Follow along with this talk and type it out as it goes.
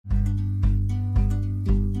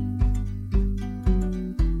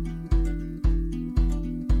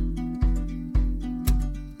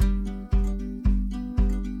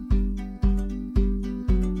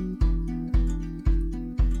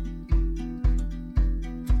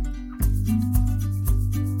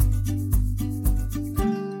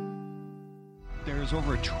There's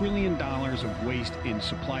over $1 trillion of waste in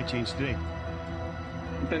supply chains today.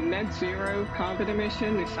 The net zero carbon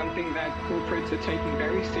emission is something that corporates are taking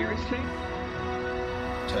very seriously.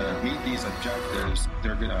 To meet these objectives,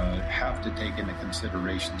 they're going to have to take into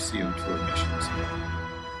consideration CO2 emissions.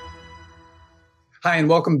 Hi, and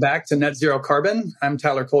welcome back to Net Zero Carbon. I'm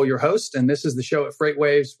Tyler Cole, your host, and this is the show at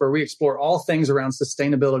FreightWaves where we explore all things around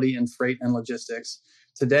sustainability in freight and logistics.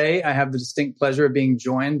 Today, I have the distinct pleasure of being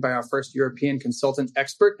joined by our first European consultant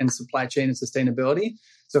expert in supply chain and sustainability,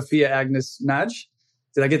 Sophia Agnes Naj.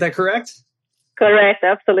 Did I get that correct? Correct,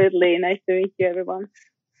 absolutely. Nice to meet you, everyone.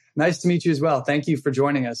 Nice to meet you as well. Thank you for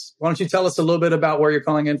joining us. Why don't you tell us a little bit about where you're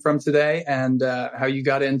calling in from today and how you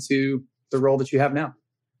got into the role that you have now?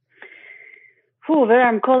 Where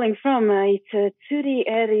I'm calling from, it's Zurich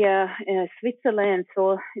area, Switzerland,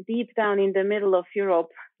 so deep down in the middle of Europe,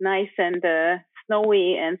 nice and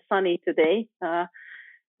snowy and sunny today.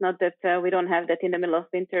 Not that we don't have that in the middle of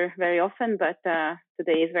winter very often, but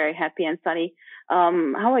today is very happy and sunny.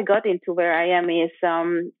 How I got into where I am is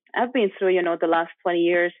I've been through, the last 20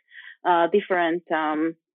 years, different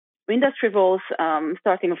industry roles,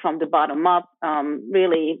 starting from the bottom up,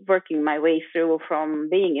 really working my way through from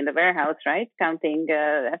being in the warehouse, right, counting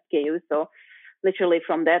SKUs, so literally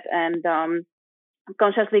from that, and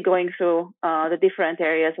consciously going through the different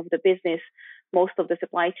areas of the business, most of the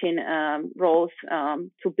supply chain roles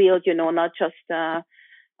to build, not just the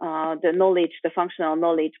knowledge, the functional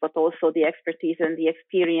knowledge, but also the expertise and the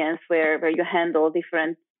experience where you handle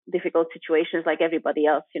different difficult situations like everybody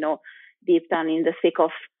else, deep down in the thick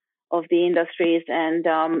of the industries, and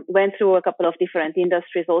went through a couple of different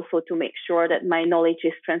industries also to make sure that my knowledge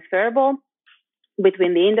is transferable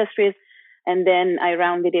between the industries. And then I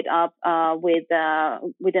rounded it up with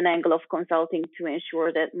an angle of consulting to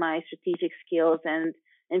ensure that my strategic skills and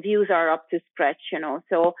views are up to scratch,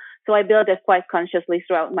 So I built it quite consciously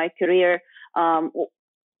throughout my career.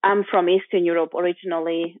 I'm from Eastern Europe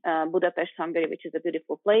originally, Budapest, Hungary, which is a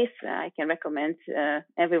beautiful place. I can recommend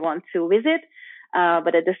everyone to visit.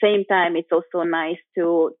 But at the same time, it's also nice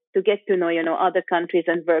to get to know, other countries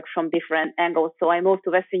and work from different angles. So I moved to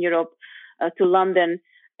Western Europe, to London,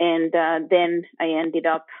 and then I ended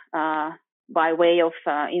up by way of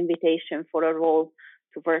invitation for a role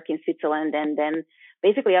to work in Switzerland. And then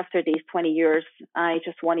basically after these 20 years, I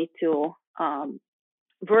just wanted to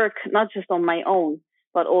work not just on my own,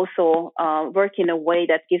 but also work in a way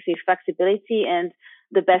that gives me flexibility and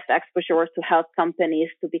the best exposure to help companies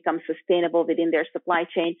to become sustainable within their supply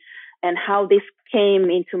chain. And how this came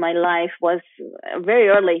into my life was very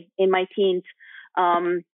early in my teens.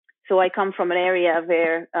 So I come from an area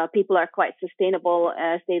where people are quite sustainable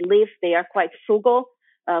as they live. They are quite frugal,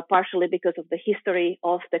 partially because of the history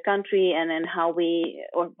of the country and then how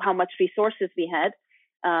much resources we had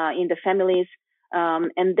in the families.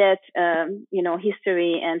 And that,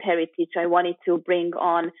 history and heritage I wanted to bring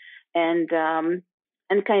on and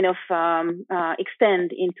kind of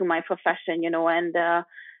extend into my profession,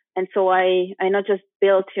 and so I not just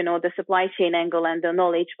built, the supply chain angle and the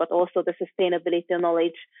knowledge, but also the sustainability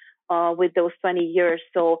knowledge with those 20 years.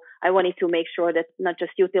 So I wanted to make sure that not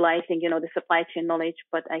just utilizing, the supply chain knowledge,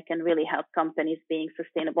 but I can really help companies being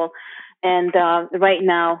sustainable. And right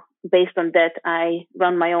now, based on that, I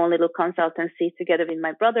run my own little consultancy together with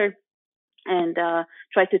my brother and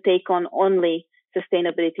try to take on only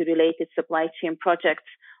sustainability related supply chain projects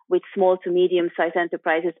with small to medium sized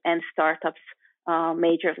enterprises and startups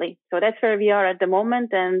majorly. So that's where we are at the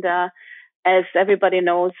moment. And as everybody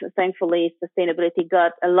knows, thankfully, sustainability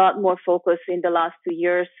got a lot more focus in the last 2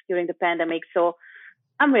 years during the pandemic. So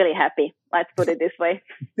I'm really happy. Let's put it this way.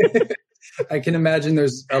 I can imagine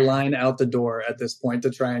there's a line out the door at this point to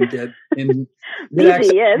try and get in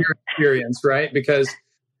Easy, yes. your experience, right? Because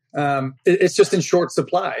it's just in short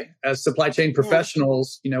supply. As supply chain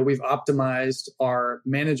professionals, we've optimized our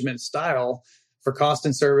management style for cost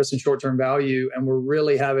and service and short-term value, and we're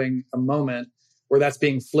really having a moment where that's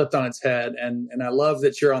being flipped on its head. And I love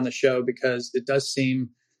that you're on the show because it does seem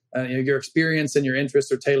your experience and your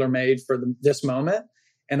interests are tailor-made for this moment.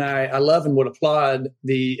 And I love and would applaud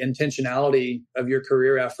the intentionality of your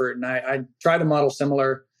career effort. And I try to model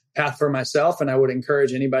similar path for myself. And I would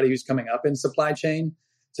encourage anybody who's coming up in supply chain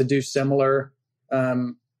to do similar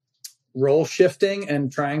role shifting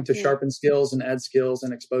and trying to sharpen skills and add skills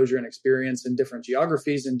and exposure and experience in different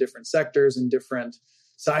geographies and different sectors and different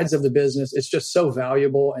sides of the business. It's just so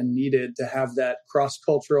valuable and needed to have that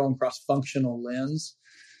cross-cultural and cross-functional lens.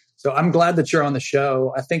 So I'm glad that you're on the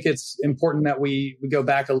show. I think it's important that we go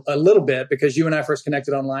back a little bit because you and I first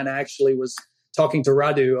connected online. I actually was talking to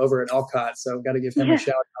Radu over at Alcott. So got to give him a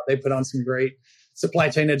shout out. They put on some great supply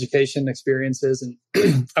chain education experiences.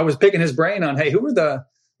 And I was picking his brain on, hey, who are the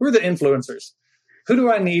influencers? Who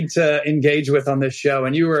do I need to engage with on this show?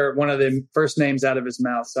 And you were one of the first names out of his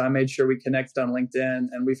mouth. So I made sure we connected on LinkedIn,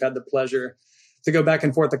 and we've had the pleasure to go back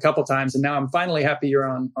and forth a couple times. And now I'm finally happy you're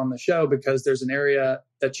on the show, because there's an area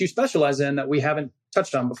that you specialize in that we haven't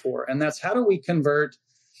touched on before. And that's, how do we convert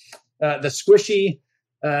the squishy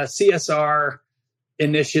CSR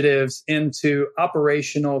initiatives into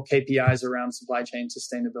operational KPIs around supply chain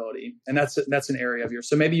sustainability? And that's an area of yours.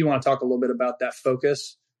 So maybe you want to talk a little bit about that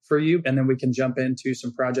focus for you, and then we can jump into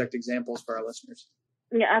some project examples for our listeners.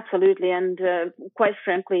 Yeah, absolutely. And quite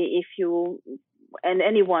frankly, if you and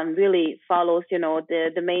anyone really follows,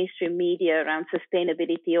 the mainstream media around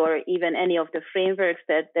sustainability, or even any of the frameworks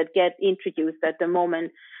that get introduced at the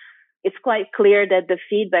moment, it's quite clear that the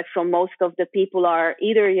feedback from most of the people are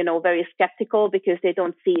either, very skeptical because they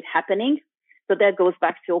don't see it happening. So that goes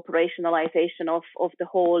back to operationalization of the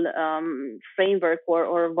whole framework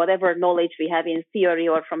or whatever knowledge we have in theory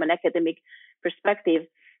or from an academic perspective.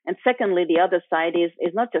 And secondly, the other side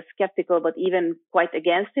is not just skeptical, but even quite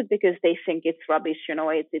against it, because they think it's rubbish.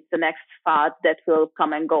 It's the next fad that will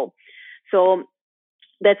come and go. So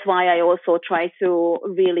that's why I also try to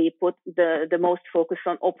really put the most focus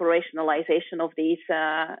on operationalization of these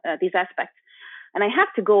aspects. And I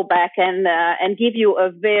have to go back and give you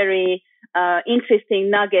a very interesting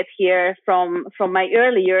nugget here from my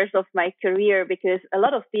early years of my career, because a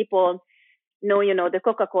lot of people know, the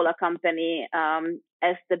Coca-Cola company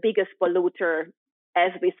as the biggest polluter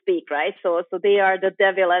as we speak, right? So they are the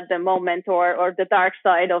devil at the moment, or the dark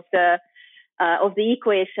side of the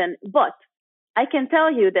equation. But I can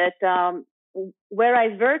tell you that where I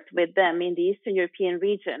worked with them in the Eastern European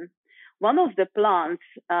region, one of the plants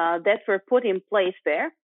that were put in place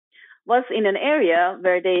there was in an area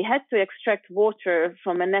where they had to extract water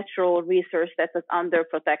from a natural resource that was under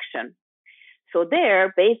protection. So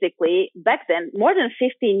there, basically, back then, more than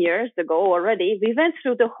 15 years ago already, we went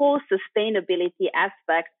through the whole sustainability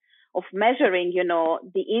aspect of measuring,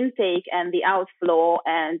 the intake and the outflow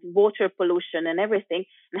and water pollution and everything,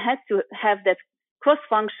 and had to have that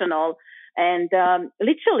cross-functional and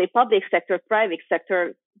literally public sector, private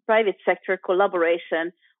sector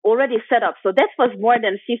collaboration already set up. So that was more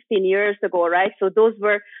than 15 years ago, right? So those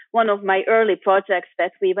were one of my early projects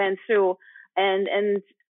that we went through, and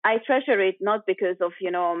I treasure it not because of,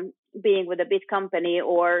 being with a big company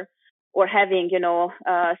or having,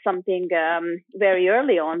 something very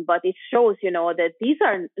early on, but it shows, that these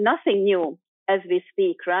are nothing new as we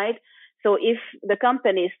speak, right? So if the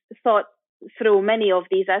companies thought through many of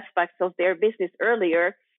these aspects of their business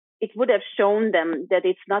earlier, it would have shown them that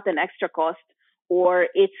it's not an extra cost, or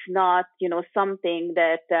it's not, something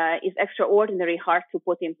that is extraordinary hard to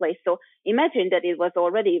put in place. So imagine that it was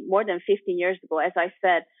already more than 15 years ago, as I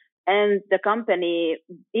said, and the company,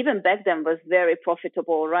 even back then, was very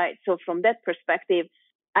profitable, right? So from that perspective,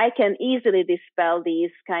 I can easily dispel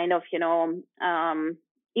these kind of,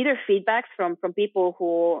 either feedbacks from people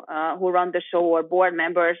who run the show, or board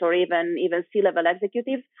members, or even C-level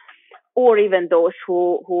executives, or even those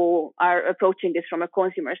who are approaching this from a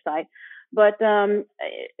consumer side. But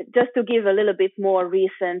just to give a little bit more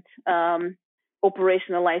recent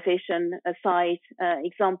operationalization side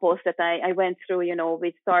examples that I went through,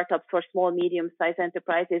 with startups for small, medium-sized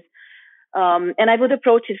enterprises. And I would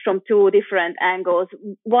approach it from two different angles.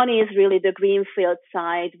 One is really the greenfield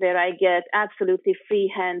side, where I get absolutely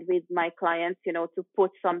free hand with my clients, to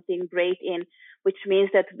put something great in, which means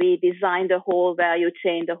that we design the whole value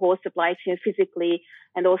chain, the whole supply chain physically,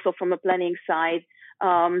 and also from a planning side,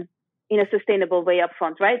 in a sustainable way up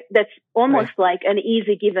front, right? That's almost like an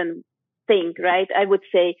easy given thing, right? I would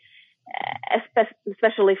say,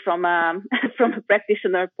 especially from a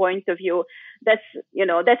practitioner point of view, that's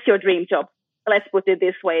your dream job. Let's put it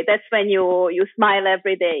this way. That's when you smile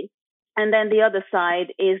every day. And then the other side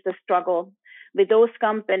is the struggle with those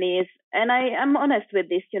companies. And I am honest with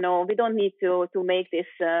this, we don't need to make this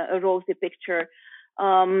a rosy picture.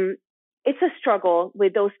 It's a struggle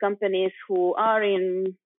with those companies who are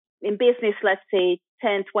in business, let's say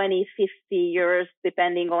 10, 20, 50 years,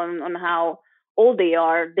 depending on how old they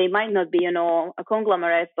are. They might not be, a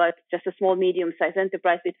conglomerate, but just a small, medium-sized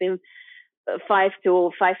enterprise between $5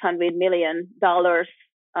 to $500 million,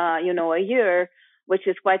 a year, which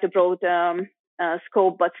is quite a broad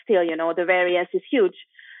scope, but still, the variance is huge.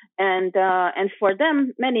 And for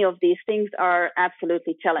them, many of these things are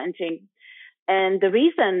absolutely challenging. And the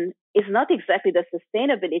reason is not exactly the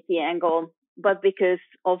sustainability angle, but because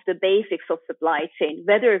of the basics of supply chain,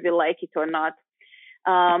 whether we like it or not.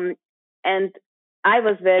 And I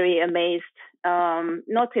was very amazed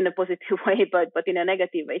not in a positive way, but in a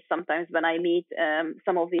negative way sometimes when I meet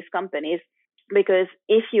some of these companies. Because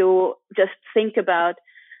if you just think about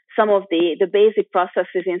some of the basic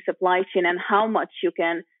processes in supply chain and how much you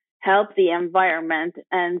can help the environment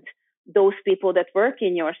and those people that work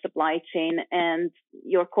in your supply chain and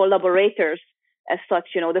your collaborators as such,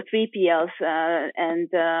 the 3PLs and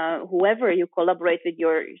whoever you collaborate with,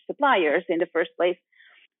 your suppliers in the first place,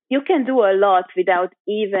 you can do a lot without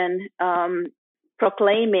even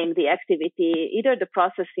proclaiming the activity, either the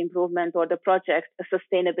process improvement or the project, a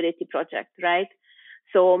sustainability project, right?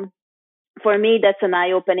 So for me, that's an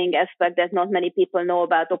eye-opening aspect that not many people know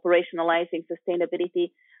about operationalizing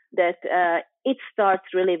sustainability, that it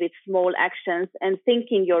starts really with small actions and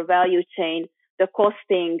thinking your value chain, the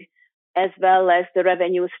costing, as well as the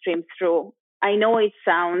revenue stream through. I know it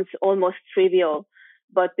sounds almost trivial,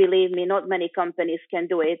 but believe me, not many companies can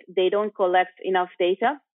do it. They don't collect enough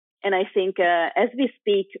data. And I think as we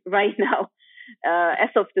speak right now, as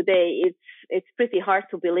of today, it's pretty hard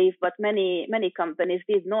to believe, but many companies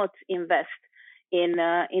did not invest in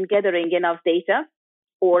gathering enough data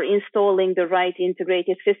or installing the right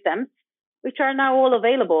integrated systems, which are now all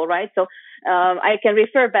available, right? So I can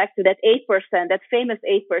refer back to that 8%, that famous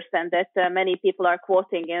 8% that many people are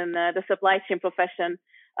quoting in the supply chain profession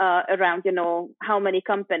around, how many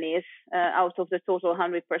companies out of the total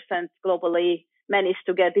 100% globally managed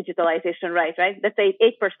to get digitalization right? That's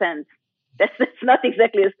 8%. That's not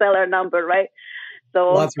exactly a stellar number, right?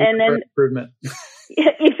 So lots of room for improvement.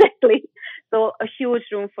 Yeah, exactly. So a huge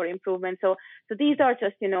room for improvement. So these are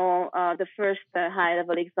just, the first high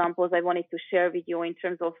level examples I wanted to share with you in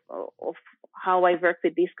terms of how I work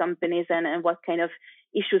with these companies and what kind of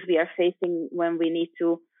issues we are facing when we need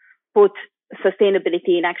to put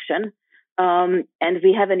sustainability in action. And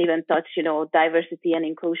we haven't even touched, diversity and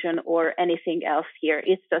inclusion or anything else here.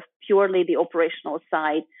 It's just purely the operational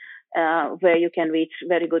side, where you can reach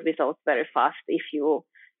very good results very fast if you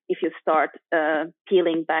start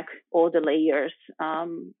peeling back all the layers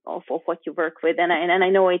of what you work with. And I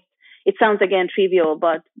know it sounds again trivial,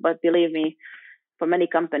 but believe me, for many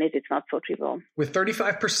companies it's not so trivial. With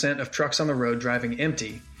 35% of trucks on the road driving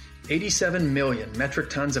empty, 87 million metric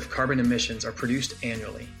tons of carbon emissions are produced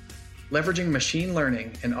annually. Leveraging machine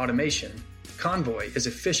learning and automation, Convoy is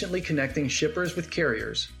efficiently connecting shippers with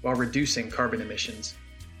carriers while reducing carbon emissions.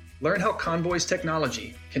 Learn how Convoy's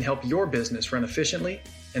technology can help your business run efficiently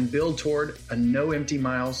and build toward a no empty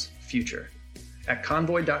miles future at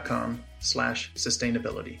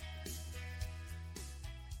convoy.com/sustainability.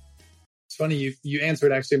 It's funny, you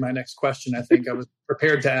answered actually my next question. I think I was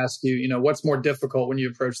prepared to ask you, what's more difficult when you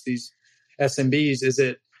approach these SMBs? Is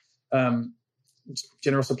it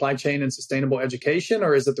general supply chain and sustainable education,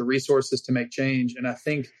 or is it the resources to make change? And I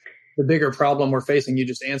think the bigger problem we're facing, you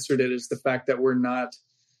just answered it, is the fact that we're not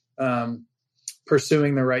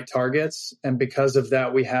pursuing the right targets. And because of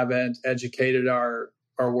that, we haven't educated our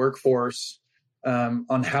workforce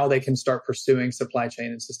on how they can start pursuing supply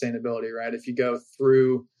chain and sustainability, right? If you go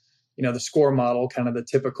through, the SCORE model, kind of the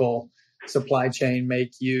typical supply chain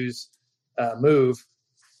make, use, move,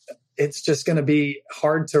 it's just going to be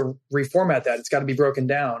hard to reformat that. It's got to be broken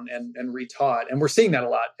down and retaught. And we're seeing that a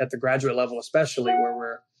lot at the graduate level, especially, where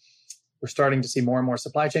we're starting to see more and more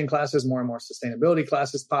supply chain classes, more and more sustainability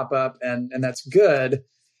classes pop up. And that's good,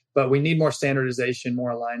 but we need more standardization, more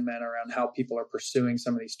alignment around how people are pursuing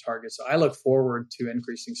some of these targets. So I look forward to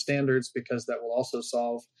increasing standards, because that will also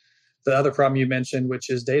solve the other problem you mentioned, which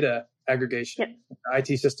is data aggregation. Yep.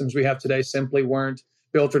 IT systems we have today simply weren't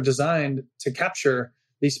built or designed to capture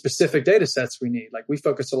these specific data sets we need. Like, we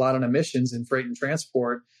focus a lot on emissions in freight and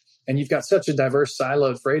transport, and you've got such a diverse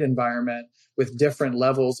siloed freight environment with different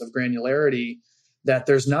levels of granularity that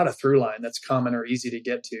there's not a through line that's common or easy to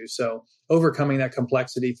get to. So overcoming that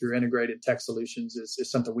complexity through integrated tech solutions is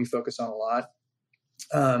something we focus on a lot.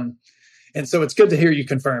 And so it's good to hear you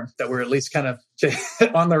confirm that we're at least kind of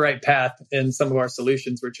on the right path in some of our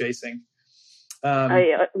solutions we're chasing.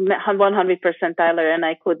 100%, Tyler, and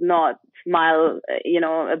I could not smile,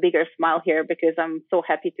 a bigger smile here, because I'm so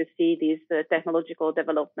happy to see these technological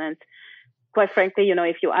developments. Quite frankly,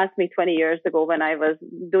 if you asked me 20 years ago when I was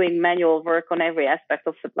doing manual work on every aspect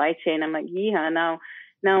of supply chain, I'm like, yeah, now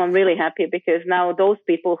I'm really happy, because now those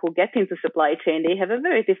people who get into supply chain, they have a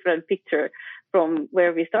very different picture from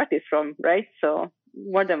where we started from, right? So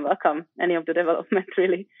more than welcome any of the development,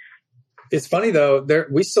 really. It's funny though,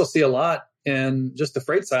 we still see a lot in just the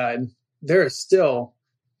freight side. There is still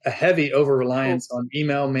a heavy over-reliance on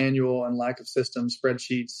email, manual, and lack of systems,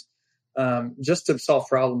 spreadsheets, just to solve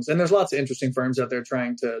problems. And there's lots of interesting firms out there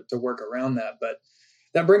trying to work around that. But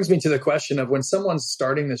that brings me to the question of, when someone's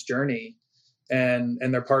starting this journey, and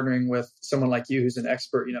they're partnering with someone like you who's an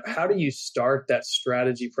expert, how do you start that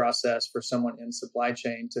strategy process for someone in supply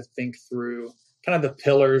chain to think through kind of the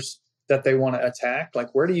pillars that they want to attack?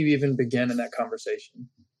 Like, where do you even begin in that conversation?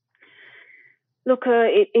 Look,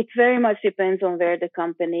 it very much depends on where the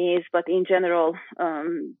company is, but in general,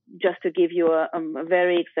 just to give you a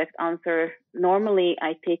very exact answer, normally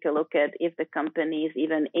I take a look at if the company is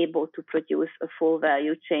even able to produce a full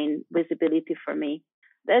value chain visibility for me.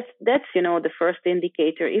 That's the first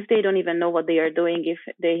indicator. If they don't even know what they are doing, if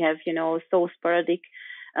they have so sporadic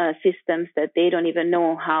systems that they don't even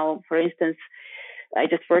know how, for instance, I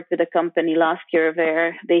just worked with a company last year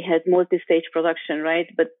where they had multi-stage production, right?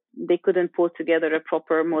 But they couldn't put together a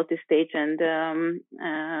proper multi-stage and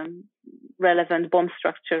relevant bomb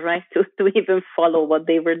structure, right? To even follow what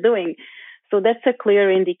they were doing. So that's a clear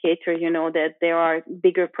indicator, that there are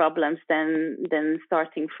bigger problems than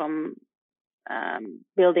starting from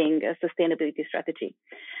building a sustainability strategy.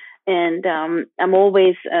 And I'm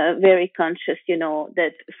always very conscious,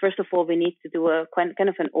 that first of all, we need to do a kind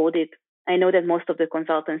of an audit. I know that most of the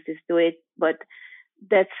consultancies do it, but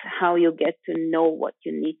that's how you get to know what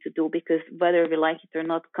you need to do, because whether we like it or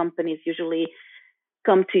not, companies usually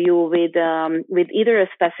come to you with either a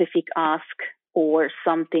specific ask or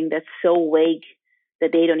something that's so vague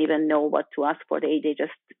that they don't even know what to ask for. They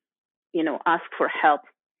just, ask for help.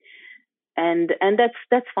 And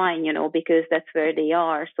that's fine, because that's where they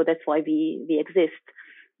are. So that's why we exist.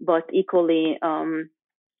 But equally,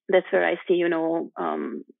 that's where I see,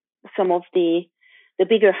 some of the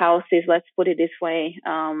bigger houses, let's put it this way,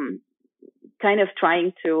 kind of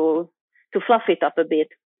trying to fluff it up a bit.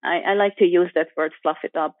 I like to use that word, fluff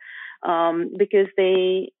it up, because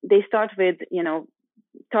they start with,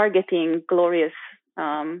 targeting glorious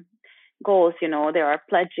goals. There are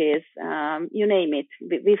pledges, you name it.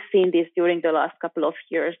 We've seen this during the last couple of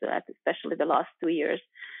years, especially the last 2 years.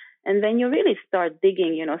 And when you really start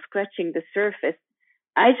digging, scratching the surface,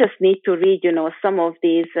 I just need to read, some of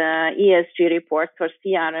these ESG reports or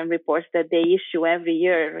CRM reports that they issue every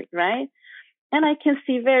year, right? And I can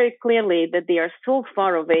see very clearly that they are so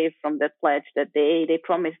far away from that pledge that they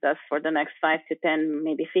promised us for the next 5 to 10,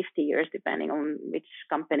 maybe 50 years, depending on which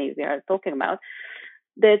company we are talking about,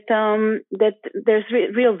 that there's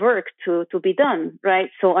real work to be done, right?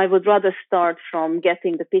 So I would rather start from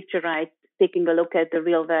getting the picture right, taking a look at the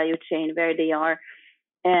real value chain, where they are.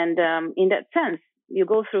 And in that sense, you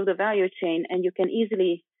go through the value chain and you can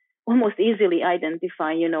almost easily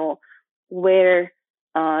identify, where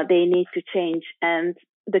they need to change. And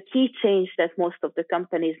the key change that most of the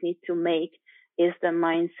companies need to make is the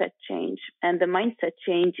mindset change. And the mindset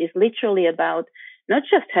change is literally about not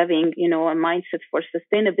just having, a mindset for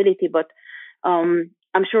sustainability, but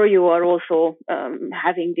I'm sure you are also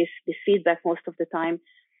having this feedback most of the time,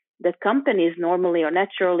 that companies normally or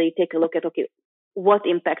naturally take a look at, okay, what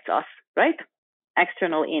impacts us, right?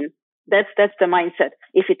 External in. That's the mindset.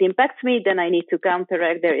 If it impacts me, then I need to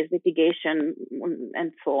counteract. There is mitigation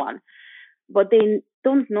and so on. But they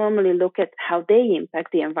don't normally look at how they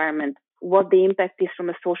impact the environment, what the impact is from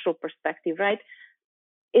a social perspective, right?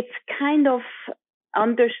 It's kind of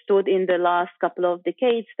understood in the last couple of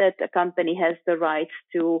decades that a company has the right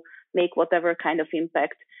to make whatever kind of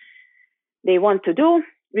impact they want to do,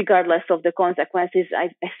 regardless of the consequences. I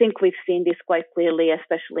think we've seen this quite clearly,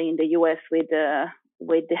 especially in the US with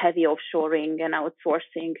the heavy offshoring and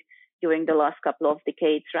outsourcing during the last couple of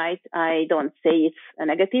decades, right? I don't say it's a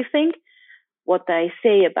negative thing. What I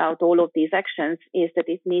say about all of these actions is that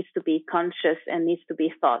it needs to be conscious and needs to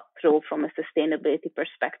be thought through from a sustainability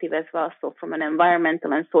perspective as well. So from an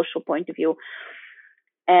environmental and social point of view.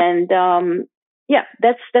 And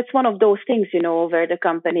that's one of those things, where the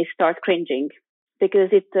companies start cringing, because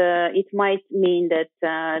it might mean that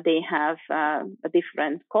they have a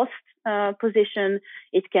different cost position.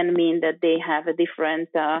 It can mean that they have a different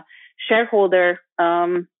shareholder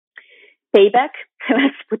payback,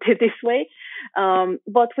 let's put it this way.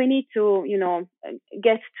 But we need to,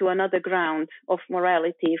 get to another ground of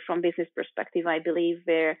morality from business perspective, I believe,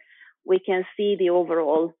 where we can see the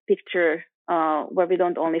overall picture, where we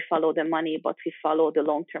don't only follow the money, but we follow the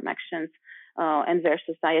long-term actions, and where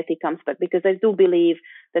society comes back. Because I do believe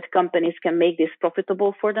that companies can make this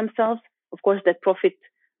profitable for themselves. Of course, that profit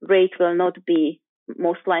rate will not be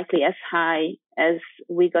most likely as high as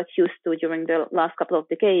we got used to during the last couple of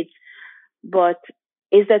decades. But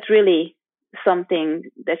is that really something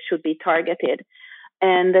that should be targeted?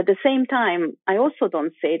 And at the same time, I also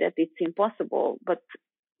don't say that it's impossible, but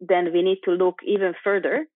then we need to look even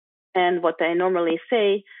further. And what I normally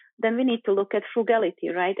say, then we need to look at frugality,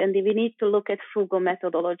 right? And we need to look at frugal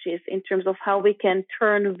methodologies in terms of how we can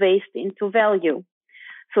turn waste into value.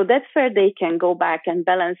 So that's where they can go back and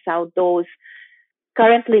balance out those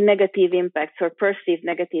currently negative impacts or perceived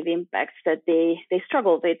negative impacts that they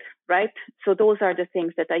struggle with, right? So those are the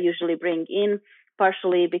things that I usually bring in,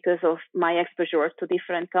 partially because of my exposure to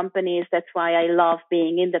different companies. That's why I love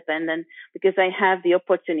being independent, because I have the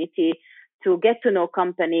opportunity to get to know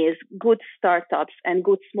companies, good startups and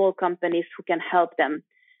good small companies who can help them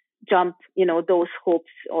jump, those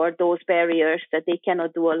hoops or those barriers that they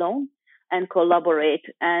cannot do alone, and collaborate.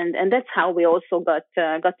 And that's how we also got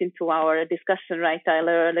into our discussion, right,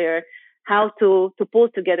 Tyler, earlier, how to pull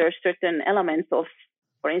together certain elements of,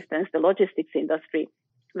 for instance, the logistics industry,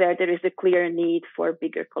 where there is a clear need for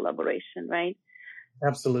bigger collaboration, right?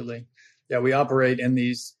 Absolutely. Yeah, we operate in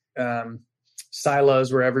these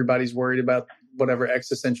silos where everybody's worried about whatever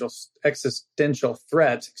existential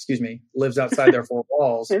threat, lives outside their four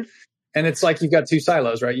walls. And it's like you've got two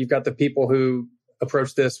silos, right? You've got the people who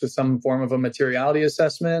approach this with some form of a materiality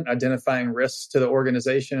assessment, identifying risks to the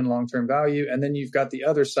organization and long-term value. And then you've got the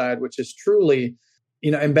other side, which is truly,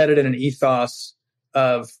 embedded in an ethos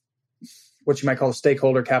of what you might call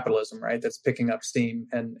stakeholder capitalism, right? That's picking up steam.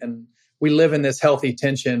 And we live in this healthy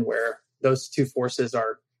tension where those two forces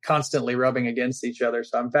are constantly rubbing against each other.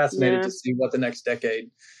 So I'm fascinated to see what the next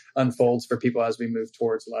decade unfolds for people as we move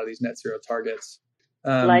towards a lot of these net zero targets.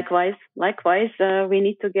 Likewise, we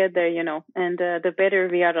need to get there, and the better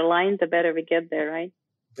we are aligned, the better we get there, right?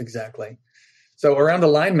 Exactly. So around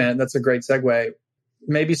alignment, that's a great segue.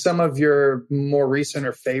 Maybe some of your more recent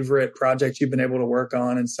or favorite projects you've been able to work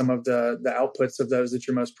on, and some of the outputs of those that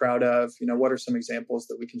you're most proud of. What are some examples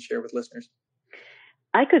that we can share with listeners?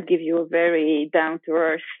 I could give you a very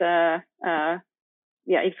down-to-earth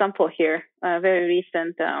example here. Very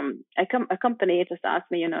recent, a company just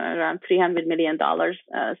asked me, around $300 million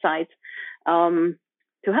size,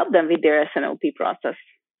 to help them with their S&OP process,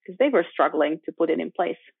 because they were struggling to put it in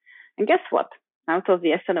place. And guess what? Out of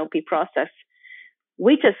the S&OP process,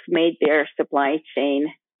 we just made their supply chain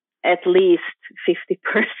at least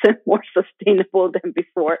 50% more sustainable than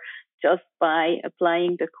before, just by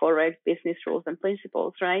applying the correct business rules and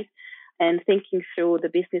principles, right? And thinking through the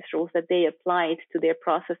business rules that they applied to their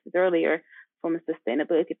processes earlier from a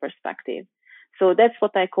sustainability perspective. So that's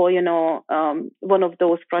what I call, one of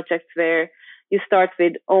those projects where you start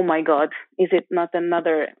with, oh my God, is it not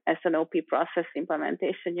another S&OP process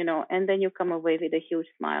implementation, and then you come away with a huge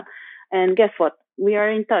smile. And guess what? We are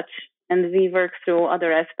in touch, and we work through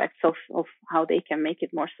other aspects of how they can make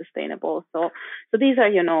it more sustainable. So these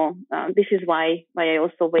are, this is why I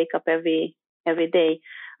also wake up every day.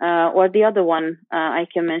 Or the other one I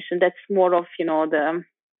can mention, that's more of,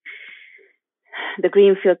 the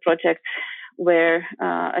greenfield project, where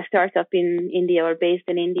a startup in India, or based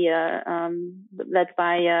in India, led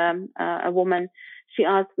by a woman, she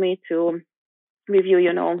asked me to review,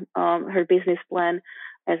 her business plan,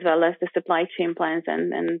 as well as the supply chain plans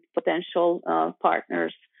and potential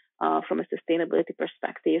partners from a sustainability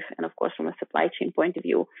perspective, and of course from a supply chain point of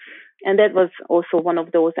view. And that was also one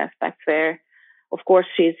of those aspects where, of course,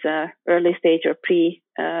 she's early stage or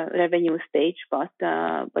pre-revenue stage, but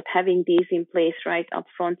having these in place right up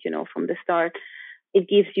front, from the start, it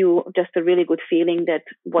gives you just a really good feeling that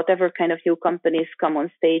whatever kind of new companies come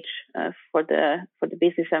on stage for the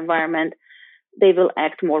business environment, they will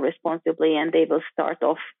act more responsibly and they will start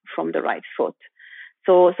off from the right foot.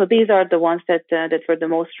 So these are the ones that were the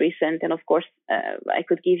most recent. And of course, I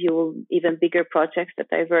could give you even bigger projects that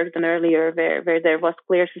I worked on earlier where there was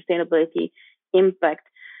clear sustainability impact.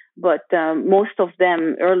 But most of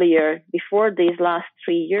them earlier, before these last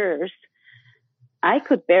 3 years, I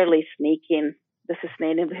could barely sneak in the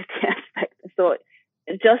sustainability aspect. So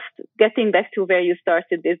just getting back to where you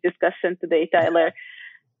started this discussion today, Tyler,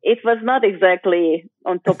 it was not exactly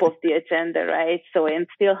on top of the agenda, right? So it's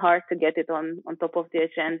still hard to get it on top of the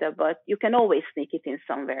agenda, but you can always sneak it in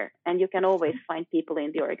somewhere, and you can always find people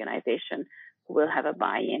in the organization who will have a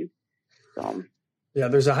buy-in. So yeah,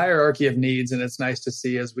 there's a hierarchy of needs, and it's nice to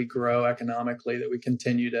see as we grow economically that we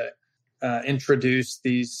continue to introduce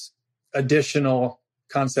these additional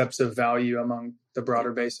concepts of value among the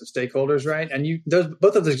broader base of stakeholders, right? And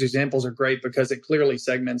both of those examples are great because it clearly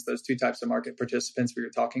segments those two types of market participants we were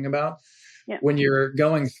talking about. Yeah. When you're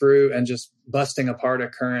going through and just busting apart a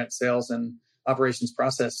current sales and operations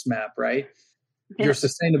process map, right? Yeah. Your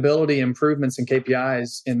sustainability improvements and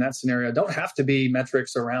KPIs in that scenario don't have to be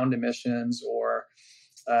metrics around emissions or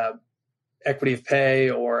equity of pay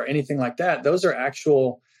or anything like that. Those are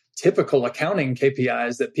actual typical accounting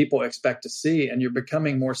KPIs that people expect to see. And you're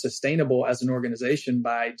becoming more sustainable as an organization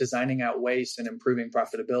by designing out waste and improving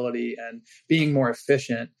profitability and being more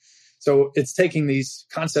efficient. So it's taking these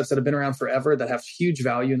concepts that have been around forever that have huge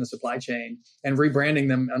value in the supply chain and rebranding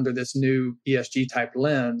them under this new ESG type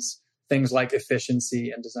lens, things like efficiency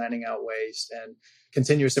and designing out waste and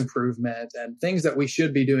continuous improvement and things that we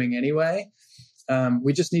should be doing anyway.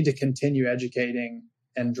 We just need to continue educating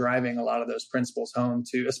and driving a lot of those principles home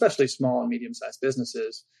to especially small and medium-sized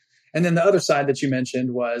businesses. And then the other side that you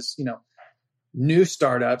mentioned was, new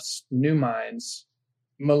startups, new minds,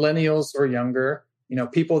 millennials or younger,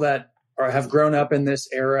 people that have grown up in this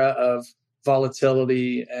era of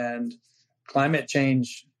volatility and climate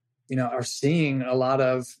change, are seeing a lot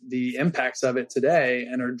of the impacts of it today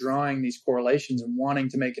and are drawing these correlations and wanting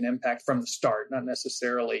to make an impact from the start, not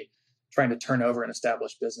necessarily trying to turn over an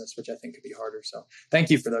established business, which I think could be harder. So thank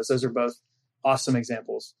you for those. Those are both awesome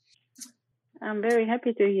examples. I'm very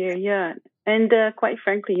happy to hear. Yeah. And quite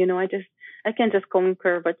frankly, I can just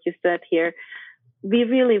concur what you said here. We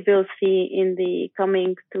really will see in the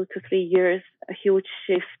coming 2 to 3 years a huge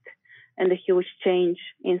shift and a huge change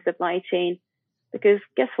in supply chain. Because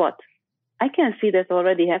guess what? I can see that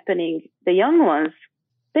already happening. The young ones,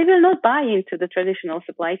 they will not buy into the traditional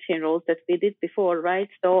supply chain roles that we did before, right?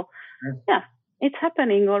 So, yeah, it's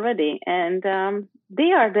happening already. And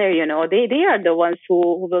they are there, they are the ones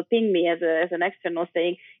who will ping me as an external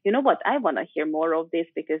saying, you know what, I want to hear more of this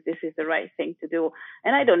because this is the right thing to do.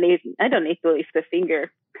 And I don't need to lift a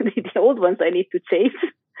finger. The old ones I need to chase.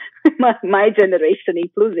 my generation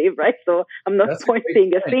inclusive, right? So I'm not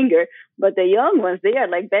pointing a finger, but the young ones, they are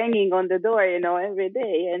like banging on the door, every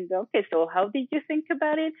day. And okay, so how did you think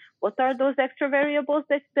about it? What are those extra variables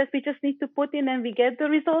that we just need to put in and we get the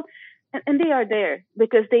result? And they are there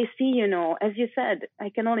because they see, as you said, I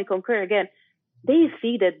can only concur again. They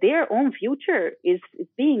see that their own future is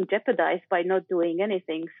being jeopardized by not doing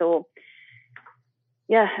anything. So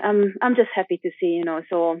yeah, I'm just happy to see,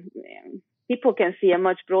 people can see a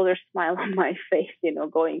much broader smile on my face,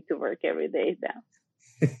 going to work every day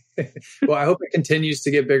now. Well, I hope it continues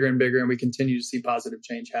to get bigger and bigger and we continue to see positive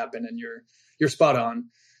change happen. And you're spot on.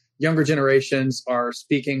 Younger generations are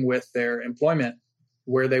speaking with their employment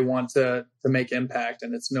where they want to make impact.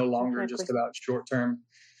 And it's no longer just about short-term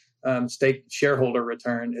shareholder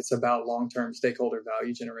return. It's about long-term stakeholder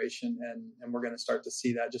value generation. And we're going to start to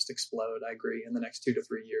see that just explode, I agree, in the next 2 to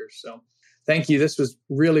 3 years. So thank you. This was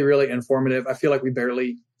really, really informative. I feel like we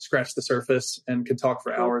barely scratched the surface and could talk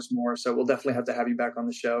for hours more. So we'll definitely have to have you back on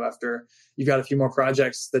the show after you've got a few more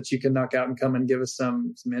projects that you can knock out and come and give us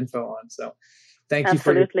some info on. So thank you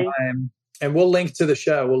for your time. And we'll link to the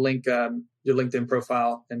show. We'll link your LinkedIn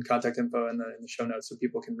profile and contact info in the show notes so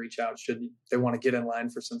people can reach out should they want to get in line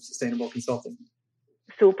for some sustainable consulting.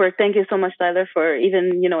 Super. Thank you so much, Tyler, for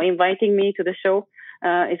even, inviting me to the show.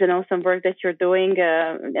 It's an awesome work that you're doing.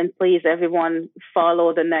 And please, everyone,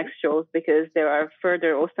 follow the next shows because there are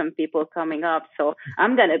further awesome people coming up. So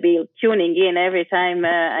I'm going to be tuning in every time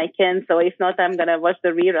I can. So if not, I'm going to watch the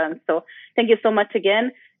reruns. So thank you so much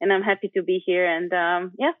again. And I'm happy to be here. And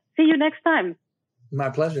see you next time. My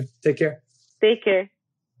pleasure. Take care. Take care.